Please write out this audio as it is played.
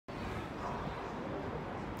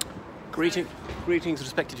Greetings,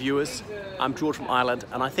 respected viewers. I'm George from Ireland,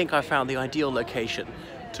 and I think I found the ideal location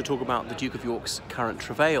to talk about the Duke of York's current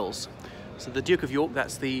travails. So the Duke of York,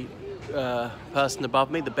 that's the person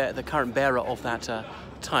above me, the current bearer of that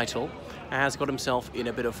title, has got himself in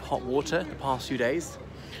a bit of hot water the past few days.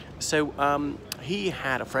 So he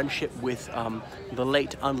had a friendship with the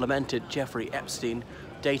late unlamented Jeffrey Epstein,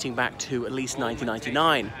 dating back to at least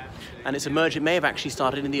 1999. And it's emerged it may have actually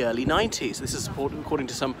started in the early 90s. This is according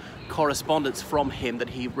to some correspondence from him that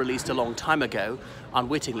he released a long time ago,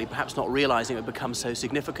 unwittingly, perhaps not realizing it would become so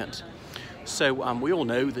significant. So we all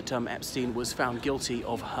know that Epstein was found guilty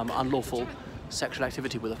of unlawful sexual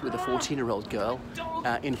activity with a 14-year-old girl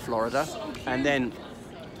in Florida, and then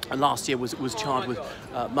last year was charged with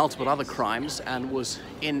multiple other crimes and was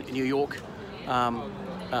in New York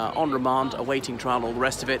on remand, awaiting trial and all the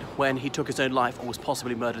rest of it, when he took his own life or was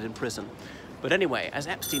possibly murdered in prison. But anyway, as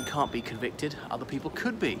Epstein can't be convicted, other people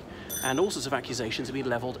could be. And all sorts of accusations have been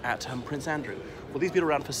levelled at Prince Andrew. Well, these have been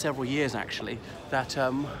around for several years, actually, that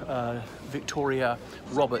Victoria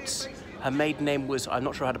Roberts, her maiden name was, I'm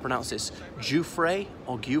not sure how to pronounce this, Giuffre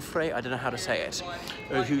or Giuffre, I don't know how to say it,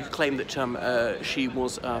 who claimed that she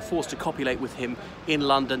was forced to copulate with him in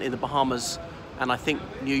London, in the Bahamas, and I think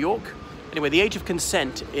New York. Anyway, the age of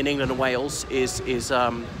consent in England and Wales is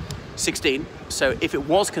 16, so if it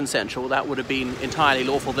was consensual, that would have been entirely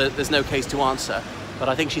lawful. There's no case to answer, but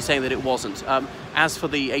I think she's saying that it wasn't. As for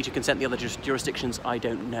the age of consent in the other jurisdictions, I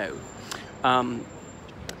don't know.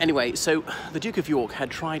 Anyway, so the Duke of York had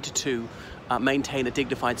tried to maintain a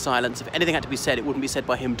dignified silence. If anything had to be said, it wouldn't be said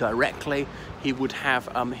by him directly. He would have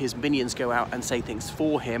his minions go out and say things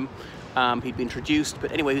for him. He'd been introduced,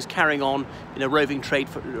 but anyway, he was carrying on in a roving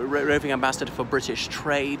ambassador for British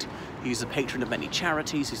trade. He's the patron of many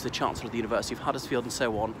charities. He's the Chancellor of the University of Huddersfield and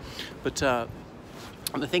so on. But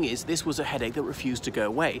the thing is, this was a headache that refused to go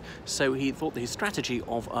away. So he thought that his strategy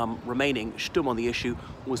of remaining stum on the issue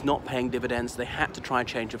was not paying dividends. They had to try a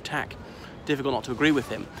change of tack. Difficult not to agree with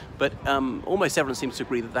him, but almost everyone seems to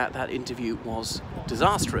agree that interview was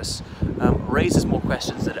disastrous, raises more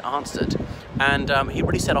questions than it answered, and he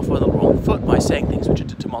really set off on the wrong foot by saying things which are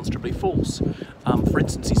demonstrably false. For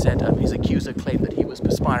instance, he said his accuser claimed that he was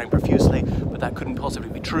perspiring profusely, but that couldn't possibly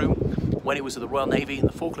be true. When he was at the Royal Navy in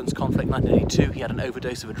the Falklands conflict in 1982, he had an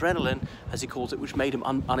overdose of adrenaline, as he calls it, which made him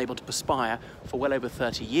unable to perspire for well over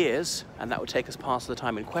 30 years, and that would take us past the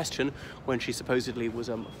time in question when she supposedly was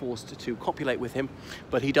forced to copulate with him,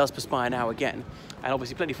 but he does perspire now again. And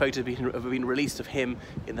obviously plenty of photos have been released of him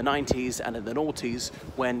in the 90s and in the noughties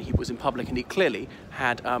when he was in public, and he clearly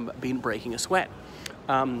had been breaking a sweat.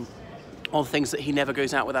 On things that he never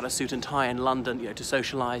goes out without a suit and tie in London, to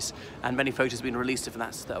socialise, and many photos have been released of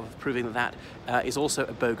that, proving that is also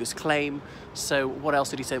a bogus claim. So what else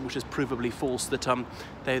did he say which is provably false? That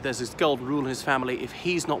there's this golden rule in his family: if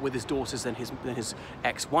he's not with his daughters, then his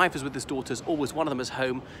ex-wife is with his daughters. Always one of them is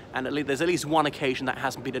home, and there's at least one occasion that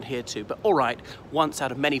hasn't been adhered to. But all right, once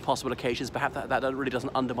out of many possible occasions, perhaps that really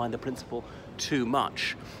doesn't undermine the principle too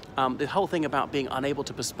much. The whole thing about being unable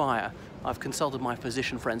to perspire, I've consulted my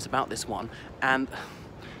physician friends about this one, and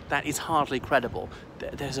that is hardly credible.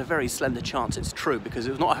 There's a very slender chance it's true, because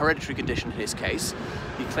it was not a hereditary condition in his case.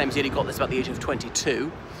 He claims he only got this about the age of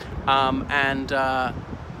 22,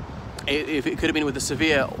 if it could have been with a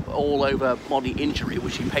severe all-over body injury,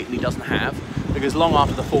 which he patently doesn't have, because long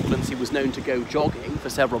after the Falklands he was known to go jogging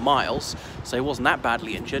for several miles, so he wasn't that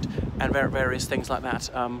badly injured, and various things like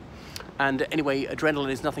that. And anyway,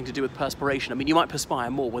 adrenaline is nothing to do with perspiration. I mean, you might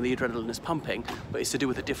perspire more when the adrenaline is pumping, but it's to do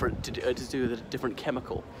with a different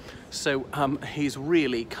chemical. So he's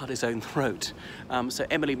really cut his own throat. So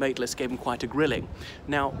Emily Maitlis gave him quite a grilling.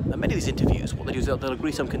 Now, many of these interviews, what they do is they'll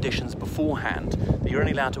agree some conditions beforehand. That you're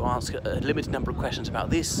only allowed to ask a limited number of questions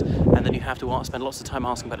about this, and then you have to spend lots of time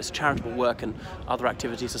asking about his charitable work and other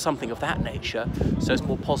activities or something of that nature, so it's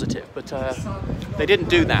more positive. But they didn't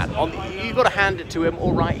do that. You've got to hand it to him.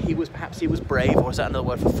 All right, perhaps he was brave, or is that another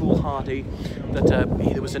word for foolhardy? That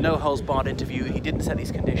there was a no-holds-barred interview. He didn't set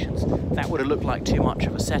these conditions. That would have looked like too much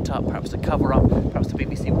of a setup, perhaps a cover-up. Perhaps the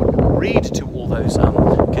BBC wouldn't read to all those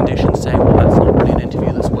conditions, saying, well, that's not really an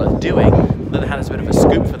interview that's worth doing. And then they had as a bit of a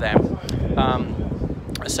scoop for them.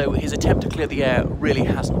 So his attempt to clear the air really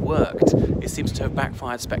hasn't worked. It seems to have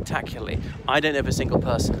backfired spectacularly. I don't know of a single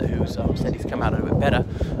person who's said he's come out of it better,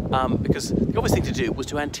 because the obvious thing to do was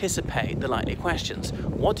to anticipate the likely questions.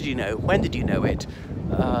 What did you know? When did you know it?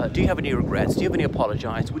 Do you have any regrets? Do you have any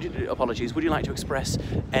apologies? Would you like to express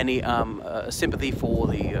any sympathy for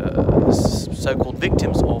the so-called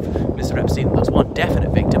victims of Mr. Epstein. There's one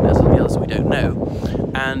definite victim, there's the others we don't know.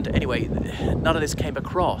 And anyway, none of this came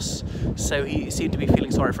across, so he seemed to be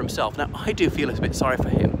feeling sorry for himself. Now, I do feel a bit sorry for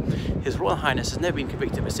him. His Royal Highness has never been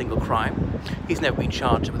convicted of a single crime. He's never been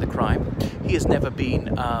charged with a crime. He has never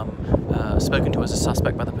been spoken to as a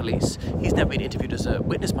suspect by the police. He's never been interviewed as a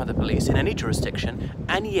witness by the police in any jurisdiction,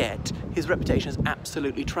 and yet his reputation is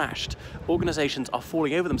absolutely trashed. Organisations are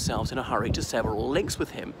falling over themselves in a hurry to sever all links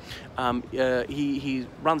with him. He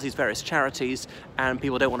runs these various charities, and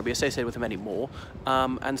people don't want to be associated with him anymore.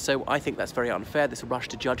 And so I think that's very unfair, this rush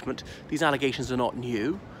to judgment. These allegations are not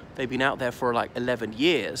new. They've been out there for like 11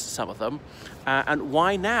 years, some of them. And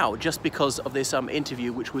why now? Just because of this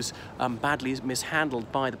interview, which was badly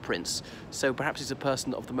mishandled by the Prince. So perhaps he's a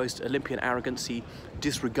person of the most Olympian arrogance. He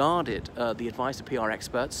disregarded the advice of PR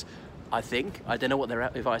experts. I think, I don't know what their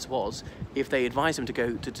advice was. If they advised him to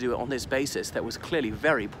go to do it on this basis, that was clearly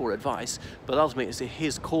very poor advice, but ultimately it's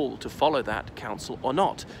his call to follow that counsel or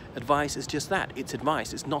not. Advice is just that, it's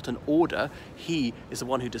advice, it's not an order. He is the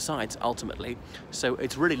one who decides ultimately, so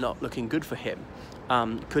it's really not looking good for him.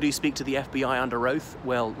 Could he speak to the FBI under oath?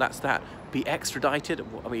 Well, that's that. Be extradited?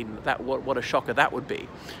 I mean, what a shocker that would be.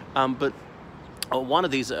 But one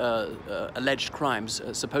of these alleged crimes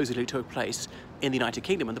supposedly took place in the United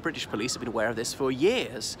Kingdom, and the British police have been aware of this for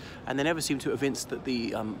years, and they never seem to evince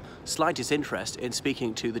the slightest interest in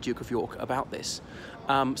speaking to the Duke of York about this.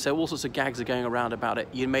 So all sorts of gags are going around about it.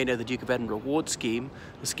 You may know the Duke of Edinburgh Award Scheme,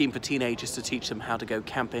 a scheme for teenagers to teach them how to go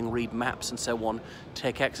camping, read maps and so on,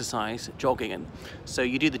 take exercise, jogging. And so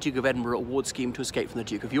you do the Duke of Edinburgh Award Scheme to escape from the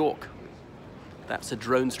Duke of York. That's a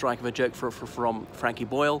drone strike of a joke from Frankie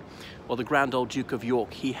Boyle. Well, the grand old Duke of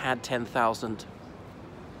York, he had 10,000,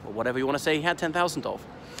 or whatever you want to say, he had 10,000 of.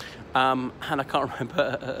 And I can't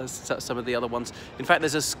remember some of the other ones. In fact,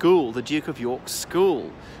 there's a school, the Duke of York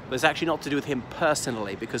School. But it's actually not to do with him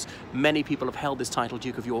personally, because many people have held this title,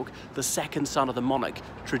 Duke of York. The second son of the monarch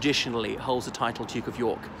traditionally holds the title Duke of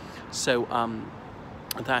York. So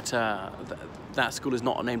that school is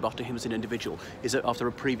not named after him as an individual, is after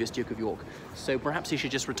a previous Duke of York. So perhaps he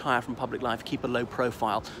should just retire from public life, keep a low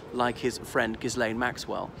profile like his friend Ghislaine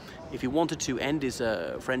Maxwell. If he wanted to end his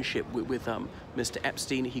friendship with Mr.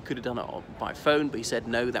 Epstein, he could have done it by phone, but he said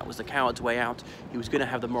no, that was the coward's way out. He was going to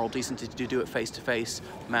have the moral decency to do it face to face,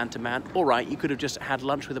 man to man. All right, you could have just had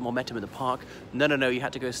lunch with him or met him in the park. No, you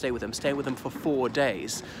had to go stay with him for 4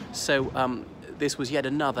 days. So this was yet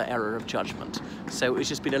another error of judgment. So it's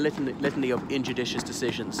just been a litany of injudicious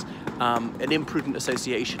decisions, an imprudent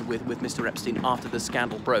association with Mr. Epstein after the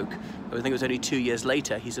scandal broke. I think it was only 2 years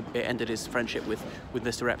later he ended his friendship with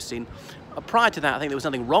Mr. Epstein. Prior to that, I think there was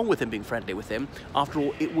nothing wrong with him being friendly with him. After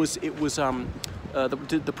all, it was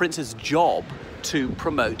the Prince's job to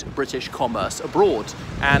promote British commerce abroad,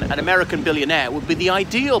 and an American billionaire would be the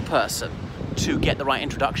ideal person to get the right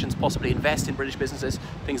introductions, possibly invest in British businesses,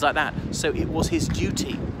 things like that. So it was his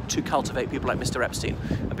duty to cultivate people like Mr. Epstein.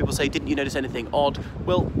 And people say, didn't you notice anything odd?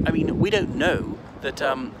 Well, I mean, we don't know that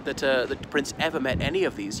the Prince ever met any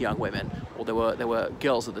of these young women, or there were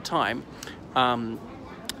girls at the time.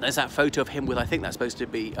 There's that photo of him with, I think that's supposed to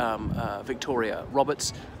be Victoria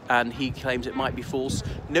Roberts, and he claims it might be false.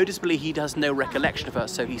 Noticeably, he has no recollection of her,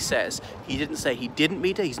 so he says. He didn't say he didn't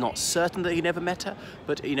meet her, he's not certain that he never met her,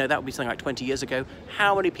 but you know, that would be something like 20 years ago.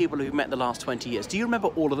 How many people have you met in the last 20 years? Do you remember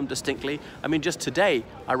all of them distinctly? I mean, just today,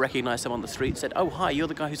 I recognized someone on the street, said, oh, hi, you're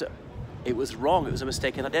the guy who's It was wrong, it was a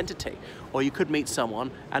mistaken identity. Or you could meet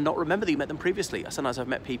someone and not remember that you met them previously. Sometimes I've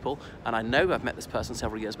met people and I know I've met this person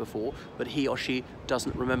several years before, but he or she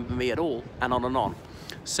doesn't remember me at all, and on and on.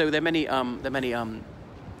 So there are many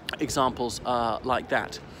examples like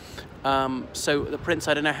that. So the Prince,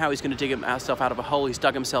 I don't know how he's going to dig himself out of a hole. He's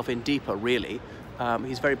dug himself in deeper, really.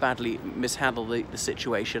 He's very badly mishandled the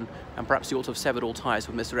situation, and perhaps he ought to have severed all ties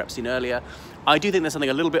with Mr. Epstein earlier. I do think there's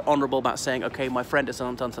something a little bit honourable about saying, okay, my friend has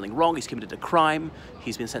done something wrong, he's committed a crime,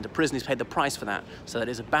 he's been sent to prison, he's paid the price for that. So that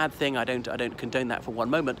is a bad thing. I don't condone that for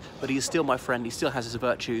one moment, but he is still my friend, he still has his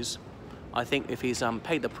virtues. I think if he's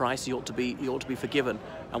paid the price, he ought to be forgiven,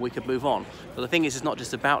 and we could move on. But the thing is, it's not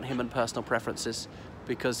just about him and personal preferences.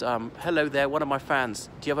 Because, hello there, one of my fans.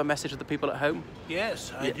 Do you have a message for the people at home?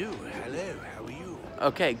 Yes, I do. Hello, how are you?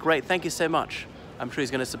 Okay, great, thank you so much. I'm sure he's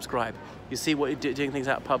going to subscribe. You see what doing things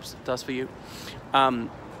out of pubs does for you?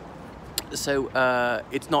 So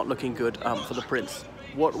it's not looking good for the Prince.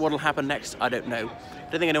 What'll happen next, I don't know.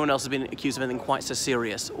 I don't think anyone else has been accused of anything quite so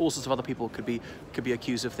serious. All sorts of other people could be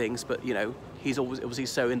accused of things, but you know, he's obviously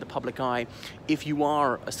so in the public eye. If you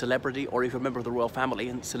are a celebrity or if you're a member of the royal family,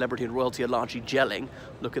 and celebrity and royalty are largely gelling,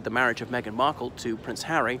 look at the marriage of Meghan Markle to Prince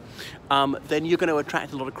Harry, then you're going to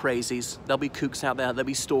attract a lot of crazies. There'll be kooks out there, there'll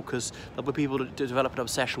be stalkers, there'll be people to develop an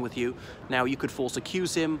obsession with you. Now, you could false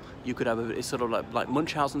accuse him, you could have a sort of like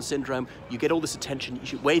Munchausen syndrome, you get all this attention,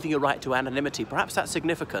 waiving your right to anonymity. Perhaps that's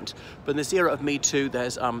significant, but in this era of Me Too,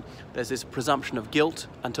 there's this presumption of guilt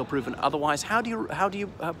until proven otherwise. How do you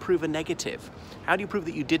prove a negative? How do you prove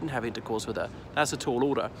that you didn't have intercourse with her? That's a tall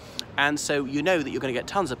order. And so you know that you're going to get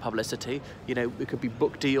tons of publicity. You know, it could be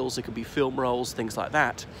book deals, it could be film roles, things like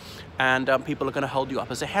that. And people are going to hold you up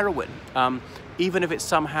as a heroine. Even if it's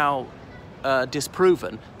somehow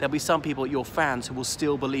disproven, there'll be some people, your fans, who will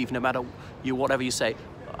still believe no matter whatever you say.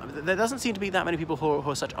 There doesn't seem to be that many people who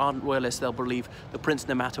are such ardent royalists they'll believe the prince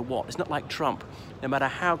no matter what. It's not like Trump. No matter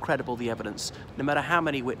how credible the evidence, no matter how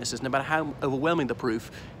many witnesses, no matter how overwhelming the proof,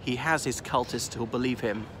 he has his cultists who'll believe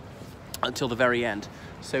him until the very end.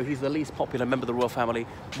 So he's the least popular member of the royal family,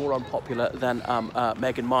 more unpopular than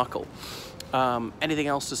Meghan Markle. Anything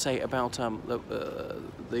else to say about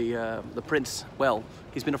the prince? Well,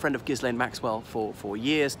 he's been a friend of Ghislaine Maxwell for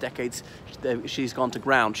years, decades. She's gone to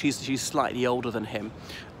ground. She's slightly older than him.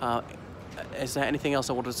 Is there anything else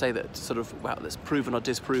I wanted to say that sort of, well, that's proven or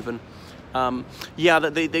disproven? Yeah,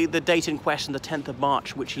 the date in question, the 10th of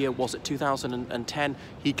March, which year was it? 2010.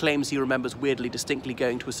 He claims he remembers weirdly, distinctly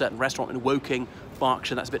going to a certain restaurant in Woking,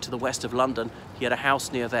 Berkshire. That's a bit to the west of London. He had a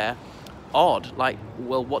house near there. Odd, like,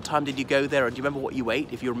 well, what time did you go there, and do you remember what you ate,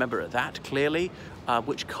 if you remember that clearly,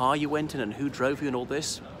 which car you went in and who drove you and all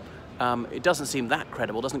this? It doesn't seem that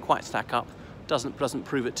credible, doesn't quite stack up, doesn't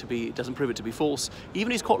prove it to be false.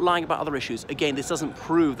 Even he's caught lying about other issues. Again, this doesn't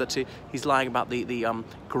prove that he's lying about the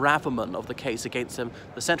gravamen of the case against him,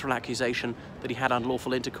 the central accusation that he had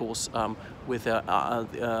unlawful intercourse with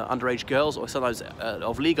underage girls, or sometimes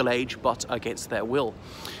of legal age, but against their will.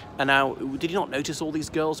 And now, did he not notice all these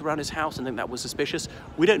girls around his house and think that was suspicious?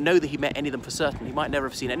 We don't know that he met any of them for certain. He might never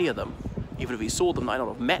have seen any of them. Even if he saw them, might not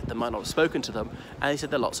have met them, might not have spoken to them. And he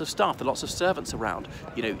said there are lots of staff, there are lots of servants around.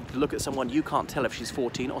 You know, you look at someone, you can't tell if she's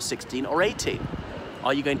 14 or 16 or 18.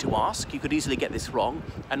 Are you going to ask? You could easily get this wrong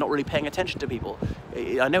and not really paying attention to people.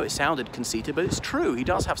 I know it sounded conceited, but it's true. He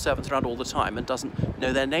does have servants around all the time and doesn't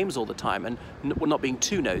know their names all the time, and we're not being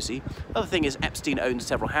too nosy. The other thing is Epstein owned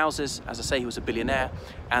several houses. As I say, he was a billionaire,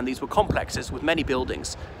 and these were complexes with many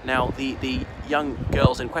buildings. Now, the young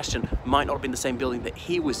girls in question might not have been the same building that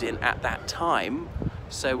he was in at that time,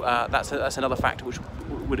 so that's another factor which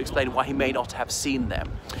would explain why he may not have seen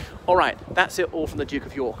them. All right, that's it all from the Duke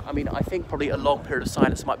of York. I mean, I think probably a long period of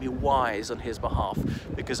silence might be wise on his behalf,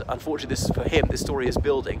 because unfortunately for him, this story is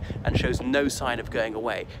building and shows no sign of going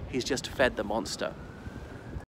away. He's just fed the monster.